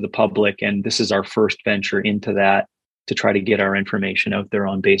out into the public. And this is our first venture into that, to try to get our information out there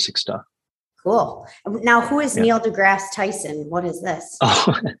on basic stuff. Cool. Now, who is Neil deGrasse Tyson? What is this?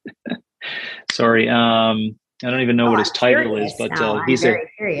 Oh, sorry. I don't even know what his title is, but he's very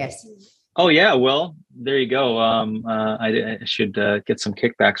curious. Oh yeah. Well, there you go. I should get some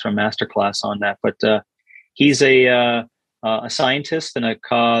kickbacks from Masterclass on that, but he's a scientist and a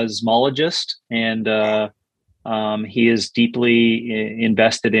cosmologist, and he is deeply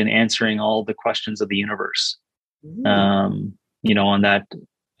invested in answering all the questions of the universe. On that,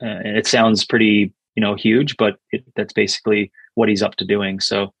 it sounds pretty, huge, but that's basically what he's up to doing.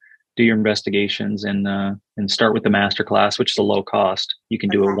 So do your investigations and start with the masterclass, which is a low cost. You can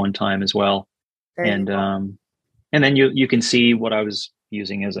do it one time as well. And then you can see what I was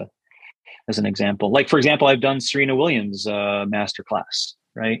using as an example. Like, for example, I've done Serena Williams' masterclass,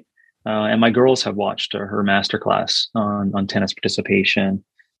 right? And my girls have watched her masterclass on tennis participation.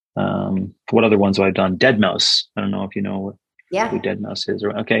 What other ones have I done? Dead Mouse. I don't know if you know who Dead Mouse is.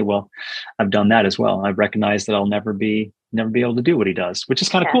 Okay, well, I've done that as well. I've recognized that I'll never be able to do what he does, which is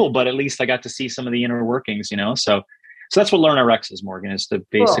kind of cool. But at least I got to see some of the inner workings, So that's what Learn RX is, Morgan, is to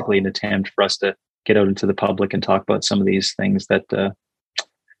basically an attempt for us to get out into the public and talk about some of these things that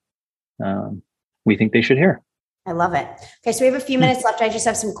we think they should hear. I love it. Okay, so we have a few minutes left. I just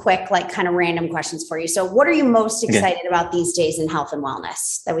have some quick, kind of random questions for you. So what are you most excited about these days in health and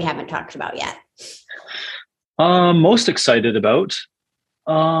wellness that we haven't talked about yet? Most excited about?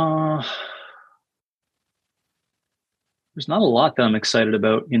 There's not a lot that I'm excited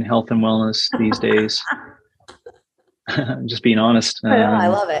about in health and wellness these days. Just being honest. I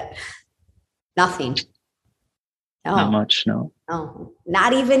love it. Nothing. No. Not much, no. Oh,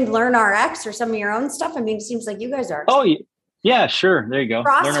 not even Learn RX or some of your own stuff? I mean, it seems like you guys are. Oh, yeah, sure. There you go.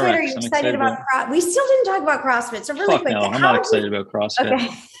 CrossFit, are you excited about We still didn't talk about CrossFit. So really quick. No, I'm not excited about CrossFit. Okay.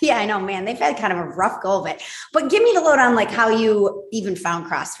 Yeah, I know, man. They've had kind of a rough go of it. But give me the load on how you even found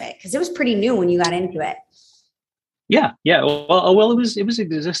CrossFit, because it was pretty new when you got into it. Yeah. Well, it was in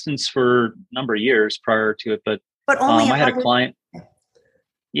existence for a number of years prior to it, but only I had a client.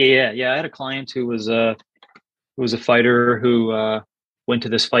 Yeah. I had a client who was a fighter who went to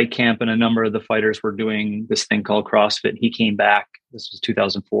this fight camp, and a number of the fighters were doing this thing called CrossFit. He came back. This was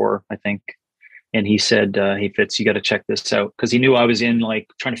 2004, I think. And he said, "Hey, Fitz, you got to check this out." Because he knew I was in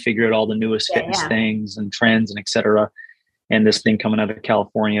trying to figure out all the newest fitness things and trends and et cetera. And this thing coming out of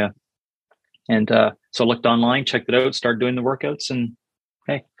California. And so I looked online, checked it out, started doing the workouts. And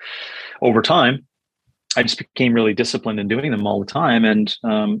hey, over time, I just became really disciplined in doing them all the time. And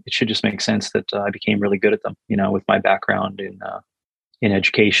it should just make sense that I became really good at them, with my background in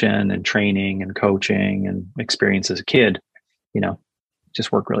education and training and coaching and experience as a kid,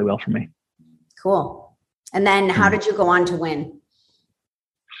 just worked really well for me. Cool. And then how did you go on to win?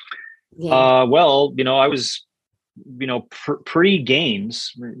 Well, I was,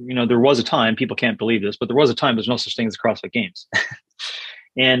 pre-games, there was a time, people can't believe this, but there was a time there's no such thing as CrossFit Games.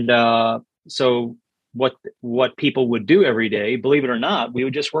 And so what people would do every day, believe it or not, we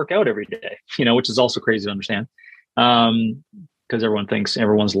would just work out every day, which is also crazy to understand. Because everyone thinks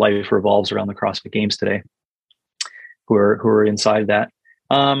everyone's life revolves around the CrossFit Games today, who are inside that,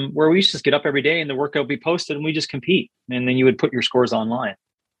 where we used to just get up every day and the workout would be posted and we just compete. And then you would put your scores online.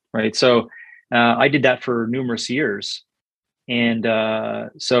 Right. So I did that for numerous years. And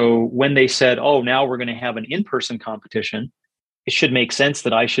so when they said, oh, now we're going to have an in-person competition, it should make sense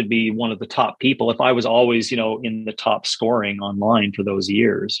that I should be one of the top people if I was always, in the top scoring online for those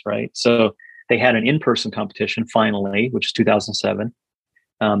years, right? So they had an in-person competition finally, which is 2007.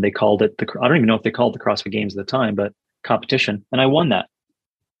 They called it I don't even know if they called the CrossFit Games at the time, but competition, and I won that.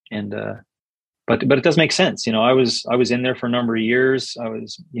 And but it does make sense. I was in there for a number of years. I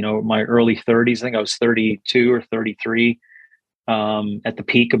was, my early 30s. I think I was 32 or 33 at the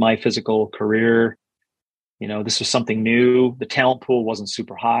peak of my physical career. This was something new. The talent pool wasn't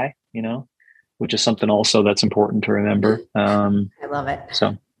super high, which is something also that's important to remember. I love it.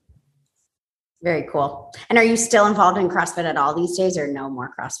 So very cool. And are you still involved in CrossFit at all these days, or no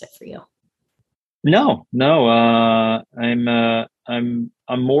more CrossFit for you? No. I'm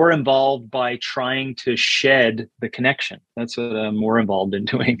more involved by trying to shed the connection. That's what I'm more involved in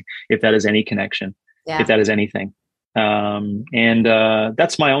doing, if that is any connection, if that is anything. And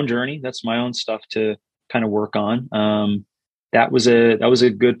that's my own journey. That's my own stuff to kind of work on. That was a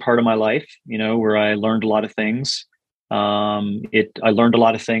good part of my life, where I learned a lot of things. I learned a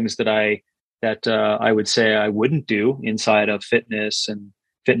lot of things that I would say I wouldn't do inside of fitness and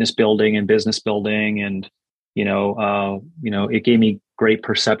fitness building and business building. And, it gave me great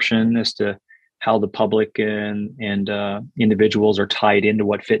perception as to how the public and individuals are tied into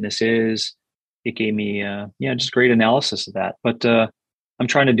what fitness is. It gave me, just great analysis of that. But I'm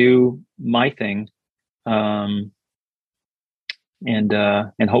trying to do my thing, and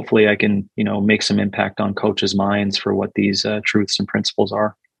hopefully I can, make some impact on coaches' minds for what these truths and principles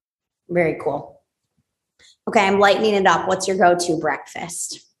are. Very cool. Okay, I'm lightening it up. What's your go-to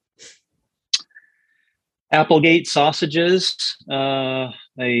breakfast? Applegate sausages, a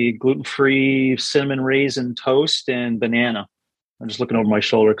gluten-free cinnamon raisin toast, and banana. I'm just looking over my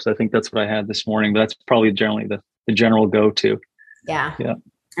shoulder because I think that's what I had this morning, but that's probably generally the general go-to. Yeah.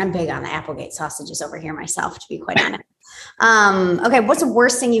 I'm big on the Applegate sausages over here myself, to be quite honest. Okay. What's the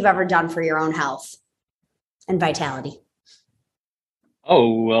worst thing you've ever done for your own health and vitality?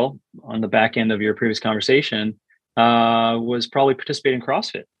 Oh, well, on the back end of your previous conversation, was probably participating in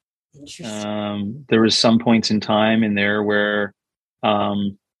CrossFit. Interesting. There was some points in time in there where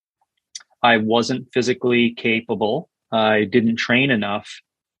I wasn't physically capable. I didn't train enough,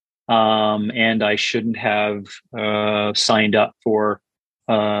 and I shouldn't have signed up for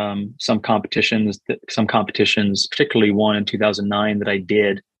some competitions, particularly one in 2009 that I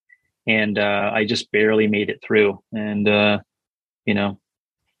did, and I just barely made it through. And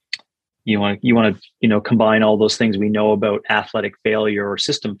you want to combine all those things we know about athletic failure or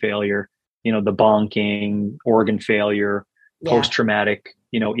system failure, the bonking, organ failure, post-traumatic,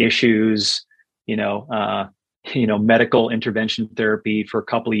 issues, medical intervention therapy for a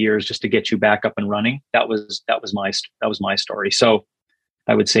couple of years just to get you back up and running. That was my story. So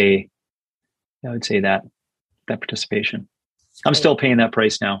I would say that participation. I'm still paying that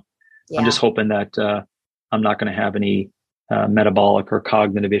price now. Yeah. I'm just hoping that I'm not going to have any metabolic or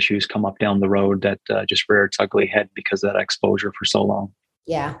cognitive issues come up down the road that just rear its ugly head because of that exposure for so long.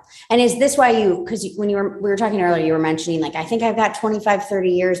 Yeah. And is this why because when we were talking earlier, you were mentioning, like, I think I've got 25, 30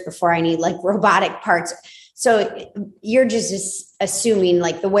 years before I need like robotic parts. So you're just assuming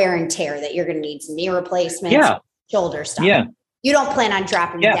like the wear and tear that you're going to need some knee replacements, shoulder stuff. Yeah. You don't plan on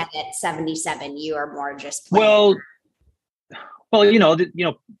dropping dead at 77. You are more just well,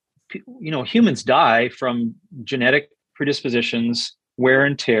 humans die from genetic predispositions, wear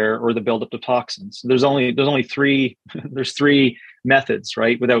and tear, or the buildup of toxins. There's only three. There's three methods,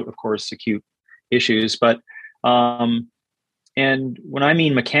 right? Without, of course, acute issues. But and when I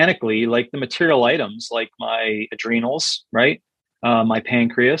mean mechanically, like the material items, like my adrenals, right? My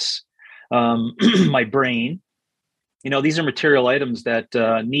pancreas, my brain. These are material items that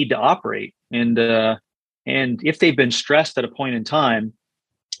need to operate, and if they've been stressed at a point in time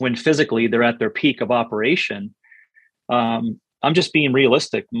when physically they're at their peak of operation, I'm just being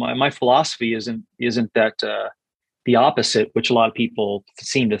realistic. My philosophy isn't that the opposite, which a lot of people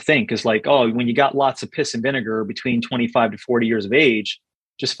seem to think is like, oh, when you got lots of piss and vinegar between 25 to 40 years of age,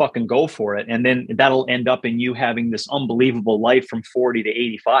 just fucking go for it. And then that'll end up in you having this unbelievable life from 40 to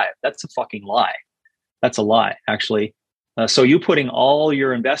 85. That's a fucking lie. That's a lie, actually. So you putting all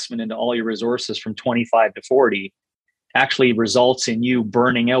your investment into all your resources from 25 to 40 actually results in you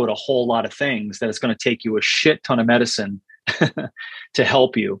burning out a whole lot of things that it's going to take you a shit ton of medicine to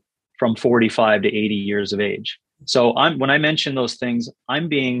help you from 45 to 80 years of age. So when I mention those things, I'm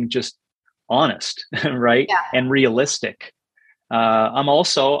being just honest, right? Yeah. And realistic. I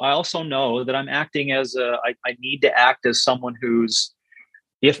also know that I'm acting as I need to act as someone who's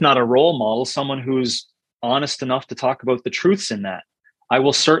if not a role model, someone who's honest enough to talk about the truths in that. I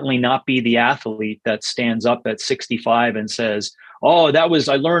will certainly not be the athlete that stands up at 65 and says, oh,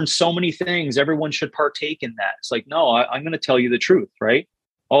 I learned so many things. Everyone should partake in that. It's like, no, I'm going to tell you the truth, right?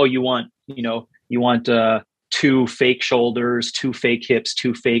 Oh, you want 2 fake shoulders, 2 fake hips,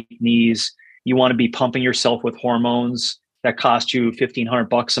 2 fake knees. You want to be pumping yourself with hormones that cost you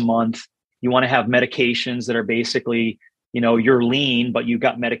 $1,500 a month. You want to have medications that are basically, you're lean, but you've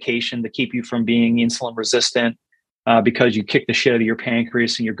got medication to keep you from being insulin resistant because you kicked the shit out of your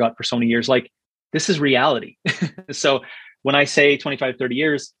pancreas and your gut for so many years. Like, this is reality. So when I say 25, 30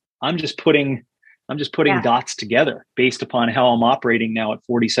 years, I'm just putting dots together based upon how I'm operating now at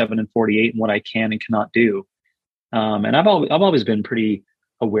 47 and 48 and what I can and cannot do. And I've always been pretty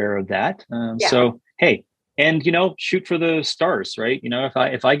aware of that. So, hey, and, shoot for the stars, right?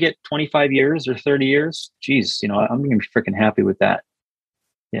 If I get 25 years or 30 years, geez, I'm going to be freaking happy with that.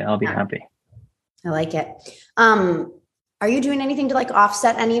 Yeah, I'll be happy. I like it. Are you doing anything to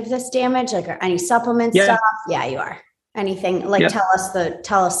offset any of this damage? Like any supplement stuff? Yeah, you are. Anything tell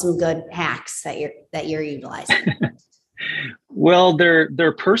us some good hacks that you're utilizing. Well,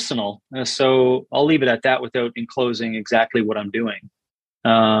 they're personal. So I'll leave it at that without enclosing exactly what I'm doing.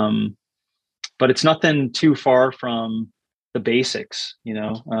 But it's nothing too far from the basics,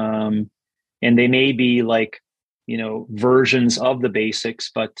 and they may be versions of the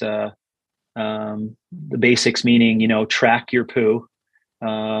basics, but the basics meaning, track your poo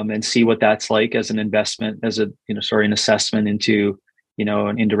and see what that's like as an investment, an assessment into,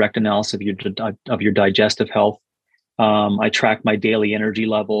 an indirect analysis of your digestive health. I track my daily energy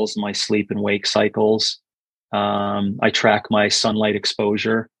levels, my sleep and wake cycles. I track my sunlight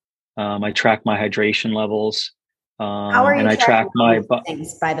exposure. I track my hydration levels. How are you and tracking I track my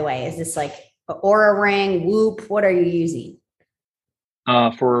things, by the way? Is this like Aura Ring, Whoop? What are you using?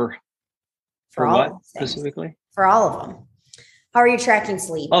 For all what specifically? For all of them. How are you tracking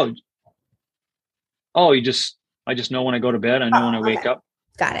sleep? I just know when I go to bed. I know when I wake up.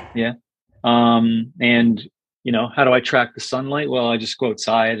 Got it. Yeah. And how do I track the sunlight? Well, I just go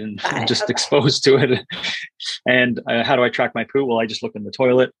outside and I'm just exposed to it. And how do I track my poo? Well, I just look in the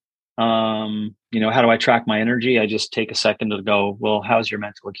toilet. How do I track my energy? I just take a second to go, well, how's your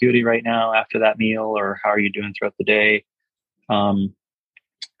mental acuity right now after that meal? Or how are you doing throughout the day?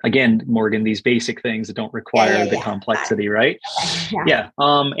 Again, Morgan, these basic things that don't require the complexity, right? Yeah.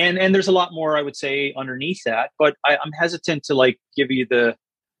 And there's a lot more, I would say, underneath that, but I'm hesitant to give you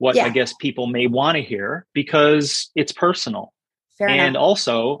what I guess people may want to hear because it's personal. Fair and enough.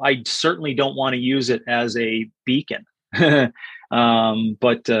 Also, I certainly don't want to use it as a beacon. But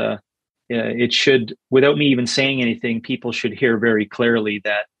it should, without me even saying anything, people should hear very clearly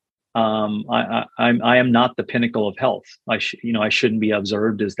that I am not the pinnacle of health. I shouldn't be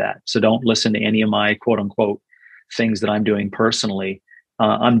observed as that. So don't listen to any of my quote unquote things that I'm doing personally.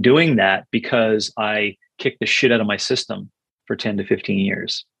 I'm doing that because I kicked the shit out of my system for 10 to 15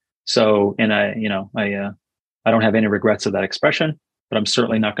 years. So, and I don't have any regrets of that expression, but I'm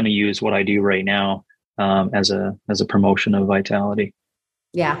certainly not going to use what I do right now as a promotion of vitality.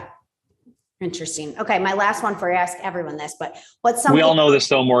 Yeah. Interesting. Okay. My last one for you, ask everyone this, but what's something... We all know this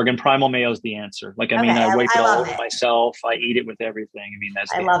though, Morgan. Primal Mayo is the answer. I wake it all up myself. I eat it with everything.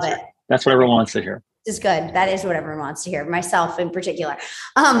 That's the answer. It. That's what everyone wants to hear. This is good. That is what everyone wants to hear, myself in particular.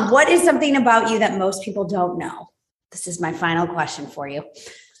 What is something about you that most people don't know? This is my final question for you.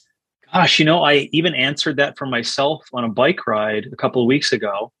 Gosh, I even answered that for myself on a bike ride a couple of weeks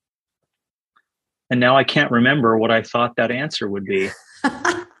ago. And now I can't remember what I thought that answer would be.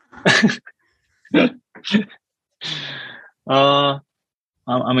 I'm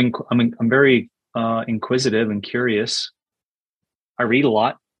very inquisitive and curious. I read a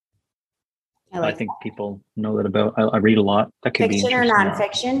lot. I think people know that about. I read a lot. That could be fiction or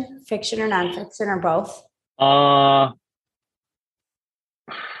nonfiction. Fiction or nonfiction or both.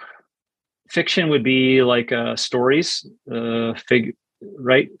 Fiction would be like stories, figuratives.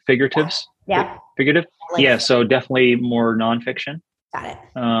 Yeah. Figurative. So definitely more nonfiction. Got it.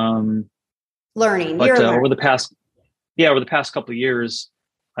 Learning. But over the past couple of years,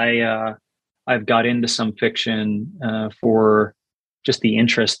 I've got into some fiction for just the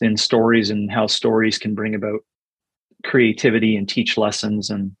interest in stories and how stories can bring about creativity and teach lessons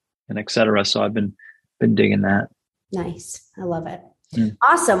and et cetera. So I've been digging that. Nice. I love it.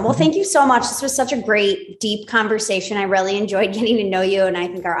 Awesome. Well, thank you so much. This was such a great, deep conversation. I really enjoyed getting to know you. And I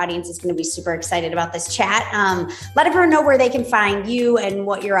think our audience is going to be super excited about this chat. Let everyone know where they can find you and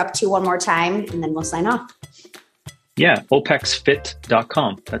what you're up to one more time, and then we'll sign off. Yeah.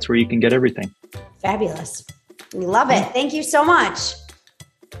 opexfit.com. That's where you can get everything. Fabulous. We love it. Thank you so much.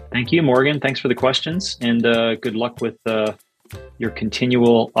 Thank you, Morgan. Thanks for the questions, and good luck with your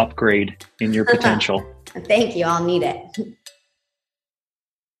continual upgrade in your potential. Thank you. I'll need it.